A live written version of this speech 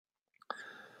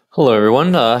Hello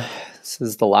everyone, this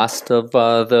is the last of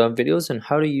the videos on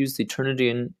how to use the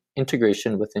Turnitin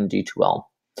integration within D2L.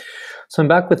 So I'm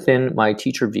back within my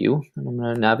teacher view, and I'm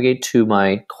going to navigate to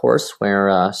my course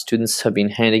where students have been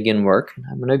handing in work.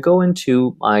 I'm going to go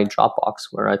into my Dropbox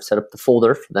where I've set up the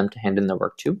folder for them to hand in their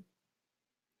work to.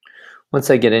 Once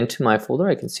I get into my folder,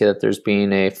 I can see that there's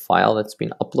been a file that's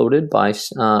been uploaded by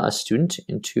a student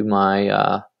into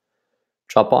my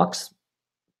Dropbox.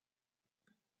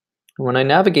 When I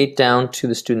navigate down to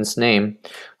the student's name,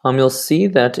 you'll see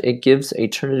that it gives a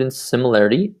Turnitin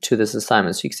similarity to this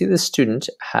assignment. So you can see this student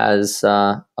has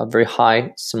a very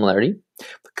high similarity.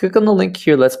 If I click on the link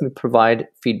here, lets me provide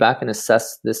feedback and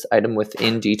assess this item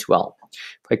within D2L.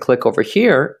 If I click over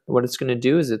here, what it's going to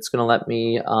do is it's going to let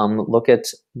me look at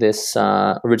this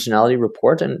originality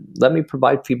report and let me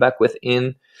provide feedback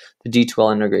within the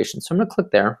D2L integration. So I'm going to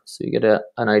click there so you get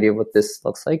an idea of what this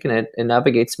looks like, and it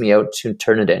navigates me out to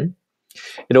Turnitin.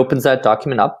 It opens that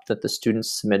document up that the student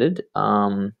submitted.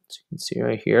 So you can see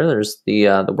right here, there's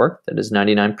the work that is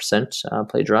 99%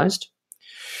 plagiarized.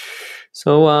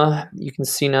 So you can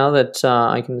see now that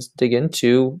I can dig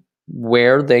into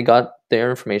where they got their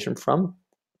information from.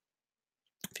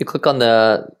 If you click on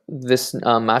this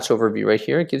match overview right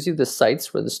here, it gives you the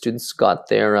sites where the students got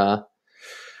their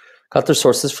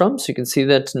sources from. So you can see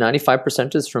that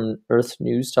 95% is from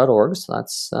earthnews.org. So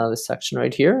that's this section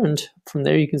right here. And from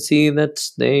there, you can see that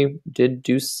they did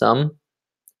do some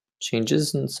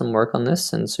changes and some work on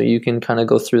this. And so you can kind of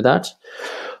go through that.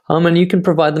 And you can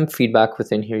provide them feedback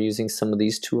within here using some of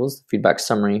these tools, the feedback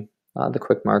summary, the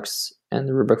quick marks, and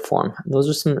the rubric form. And those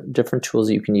are some different tools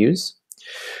that you can use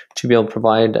to be able to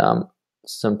provide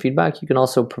some feedback. You can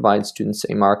also provide students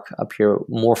a mark up here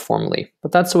more formally,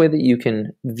 but that's the way that you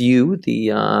can view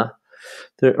the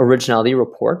originality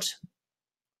report.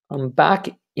 Back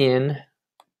in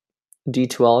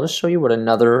D2L, I'll just show you what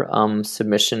another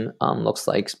submission looks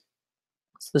like.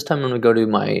 So this time I'm going to go to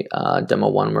my demo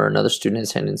one where another student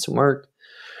has handed in some work.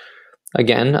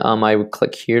 Again, I would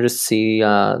click here to see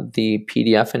the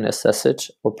PDF and assess it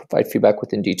or provide feedback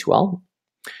within D2L.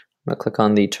 I'm going to click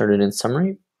on the Turnitin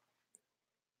summary.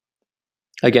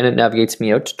 Again, it navigates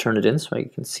me out to Turnitin so I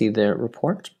can see their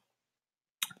report.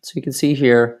 So you can see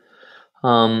here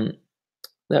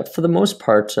that for the most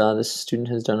part, this student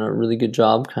has done a really good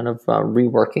job kind of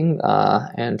reworking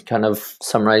and kind of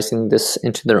summarizing this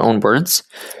into their own words.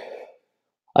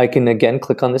 I can again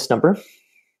click on this number,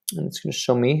 and it's going to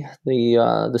show me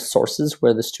the sources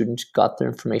where the student got their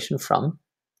information from.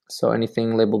 So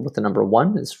anything labeled with the number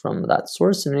 1 is from that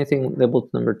source, and anything labeled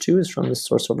with number 2 is from this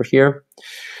source over here.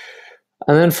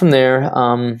 And then from there,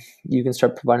 you can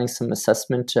start providing some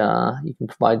assessment. You can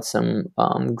provide some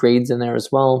grades in there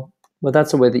as well. But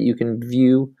that's a way that you can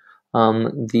view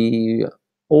the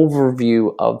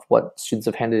overview of what students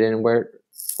have handed in and where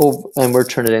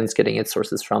Turnitin is getting its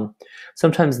sources from.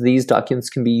 Sometimes these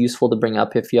documents can be useful to bring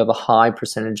up if you have a high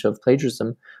percentage of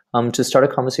plagiarism to start a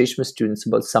conversation with students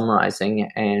about summarizing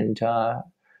and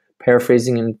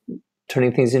paraphrasing and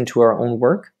turning things into our own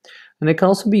work. And it can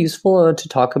also be useful to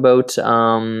talk about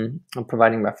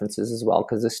providing references as well,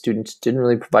 because the student didn't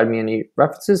really provide me any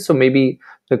references. So maybe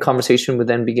the conversation would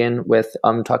then begin with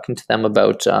talking to them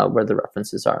about where the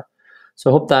references are.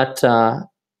 So I hope that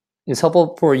is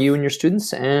helpful for you and your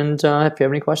students. And if you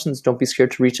have any questions, don't be scared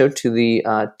to reach out to the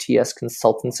TS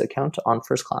Consultants account on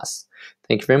First Class.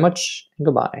 Thank you very much, and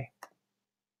goodbye.